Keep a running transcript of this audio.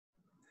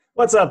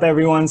What's up,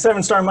 everyone?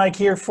 7-Star Mike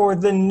here for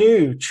the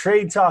new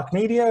Trade Talk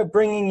Media,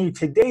 bringing you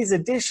today's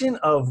edition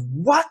of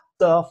What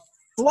the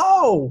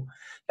Flow.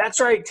 That's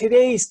right,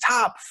 today's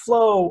top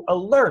flow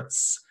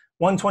alerts: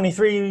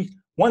 123,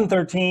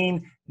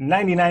 113,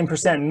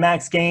 99%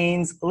 max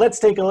gains. Let's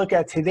take a look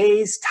at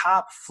today's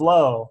top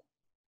flow.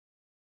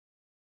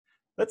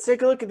 Let's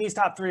take a look at these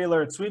top three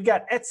alerts. We've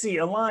got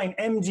Etsy, Align,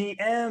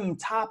 MGM,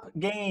 top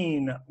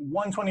gain,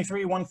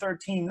 123,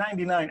 113,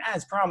 99,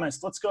 as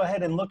promised. Let's go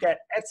ahead and look at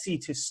Etsy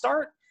to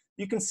start.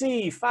 You can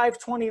see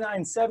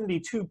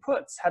 529.72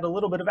 puts had a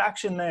little bit of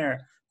action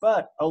there,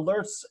 but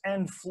alerts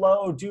and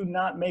flow do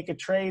not make a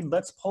trade.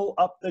 Let's pull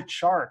up the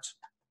chart.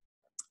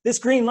 This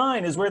green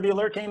line is where the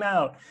alert came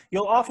out.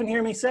 You'll often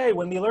hear me say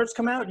when the alerts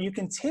come out, you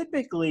can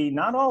typically,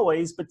 not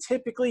always, but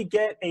typically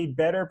get a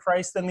better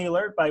price than the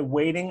alert by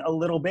waiting a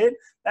little bit.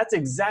 That's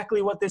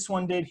exactly what this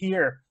one did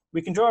here.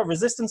 We can draw a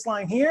resistance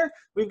line here.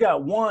 We've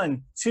got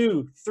 1,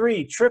 2,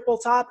 3, triple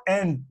top,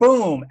 and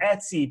boom,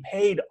 Etsy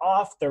paid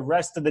off the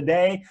rest of the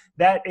day.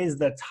 That is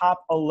the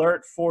top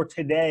alert for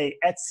today.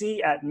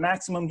 Etsy at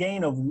maximum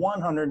gain of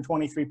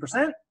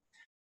 123%.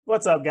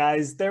 What's up,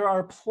 guys? There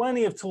are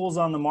plenty of tools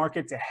on the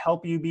market to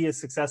help you be a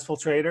successful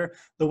trader.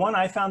 The one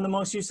I found the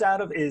most use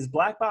out of is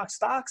Black Box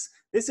Stocks.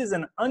 This is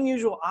an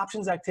unusual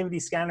options activity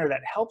scanner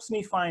that helps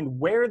me find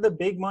where the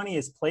big money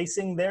is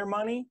placing their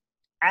money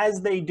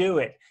as they do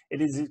it.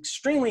 It is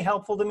extremely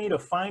helpful to me to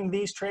find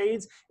these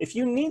trades. If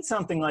you need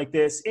something like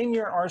this in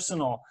your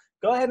arsenal,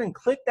 go ahead and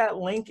click that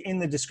link in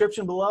the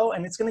description below,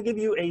 and it's going to give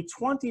you a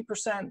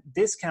 20%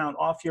 discount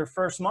off your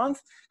first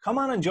month. Come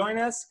on and join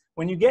us.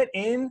 When you get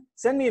in,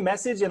 send me a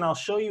message and I'll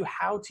show you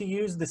how to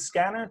use the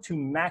scanner to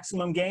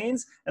maximum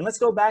gains. And let's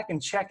go back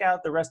and check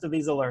out the rest of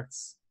these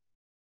alerts.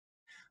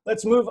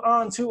 Let's move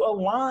on to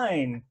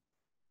Align.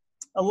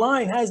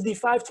 Align has the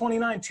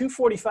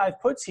 529.245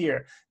 puts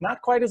here.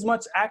 Not quite as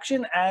much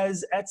action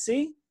as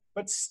Etsy,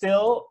 but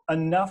still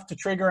enough to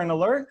trigger an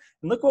alert.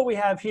 And look what we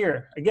have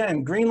here.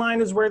 Again, green line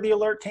is where the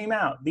alert came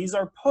out. These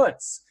are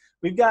puts.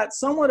 We've got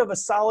somewhat of a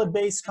solid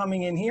base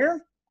coming in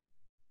here.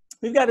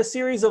 We've got a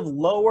series of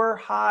lower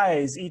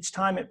highs each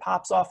time it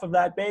pops off of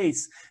that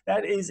base.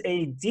 That is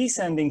a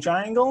descending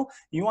triangle.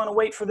 You want to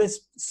wait for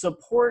this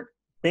support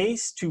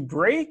base to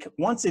break.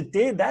 Once it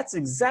did, that's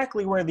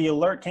exactly where the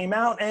alert came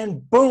out,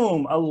 and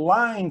boom,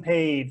 Align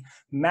paid.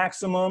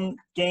 Maximum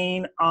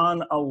gain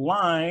on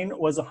Align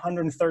was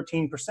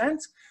 113%.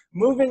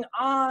 Moving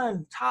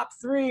on, top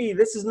three.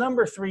 This is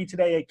number 3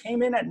 today. It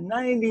came in at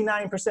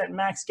 99%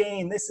 max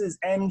gain. This is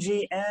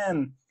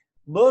MGM.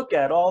 Look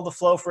at all the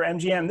flow for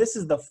MGM. This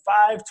is the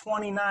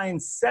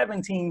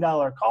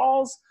 $529.17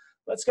 calls.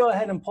 Let's go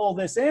ahead and pull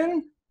this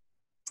in.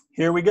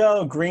 Here we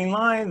go, green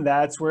line,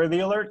 that's where the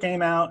alert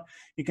came out.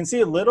 You can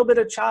see a little bit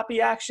of choppy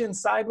action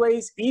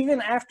sideways.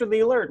 Even after the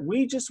alert,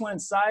 we just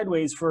went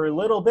sideways for a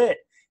little bit.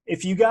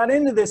 If you got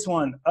into this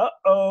one,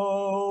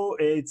 uh-oh,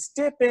 it's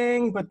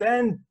dipping, but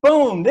then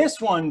boom, this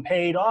one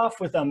paid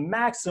off with a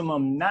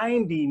maximum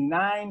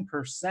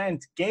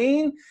 99%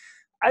 gain.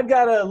 I've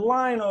got a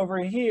line over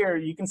here.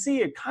 You can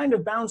see it kind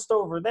of bounced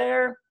over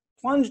there,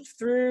 plunged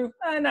through,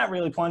 not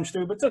really plunged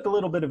through, but took a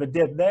little bit of a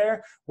dip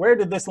there. Where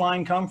did this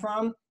line come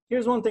from?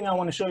 Here's one thing I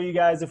want to show you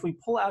guys. If we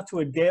pull out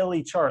to a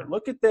daily chart,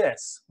 look at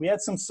this. We had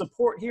some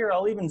support here.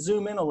 I'll even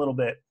zoom in a little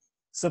bit.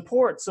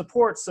 Support,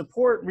 support,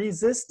 support,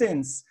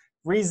 resistance,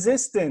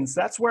 resistance.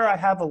 That's where I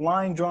have a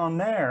line drawn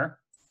there.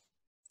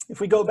 If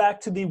we go back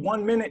to the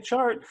 1-minute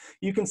chart,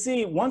 you can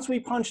see once we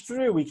punched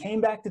through, we came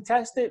back to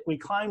test it, we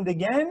climbed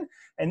again,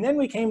 and then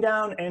we came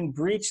down and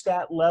breached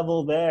that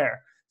level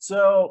there.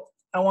 So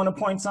I want to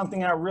point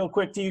something out real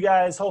quick to you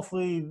guys.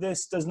 Hopefully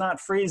this does not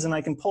freeze and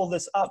I can pull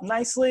this up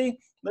nicely.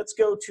 Let's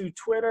go to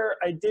Twitter.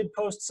 I did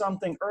post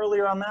something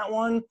earlier on that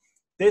one.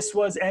 This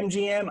was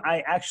MGM.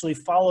 I actually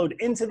followed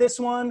into this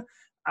one.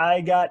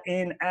 I got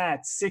in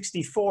at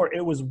 64.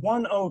 It was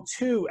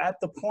 102 at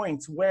the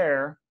point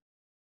where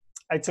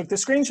I took the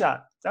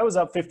screenshot. That was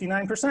up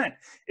 59%.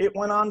 It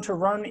went on to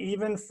run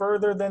even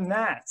further than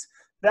that.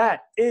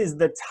 That is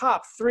the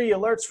top 3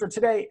 alerts for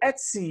today.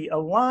 Etsy,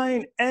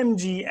 Align,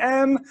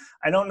 MGM.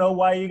 I don't know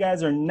why you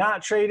guys are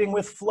not trading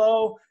with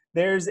Flow.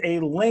 There's a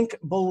link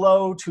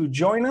below to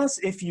join us.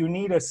 If you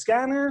need a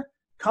scanner,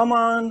 come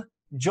on,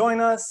 join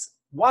us,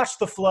 watch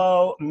the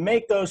flow,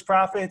 make those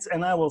profits,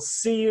 and I will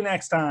see you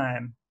next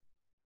time.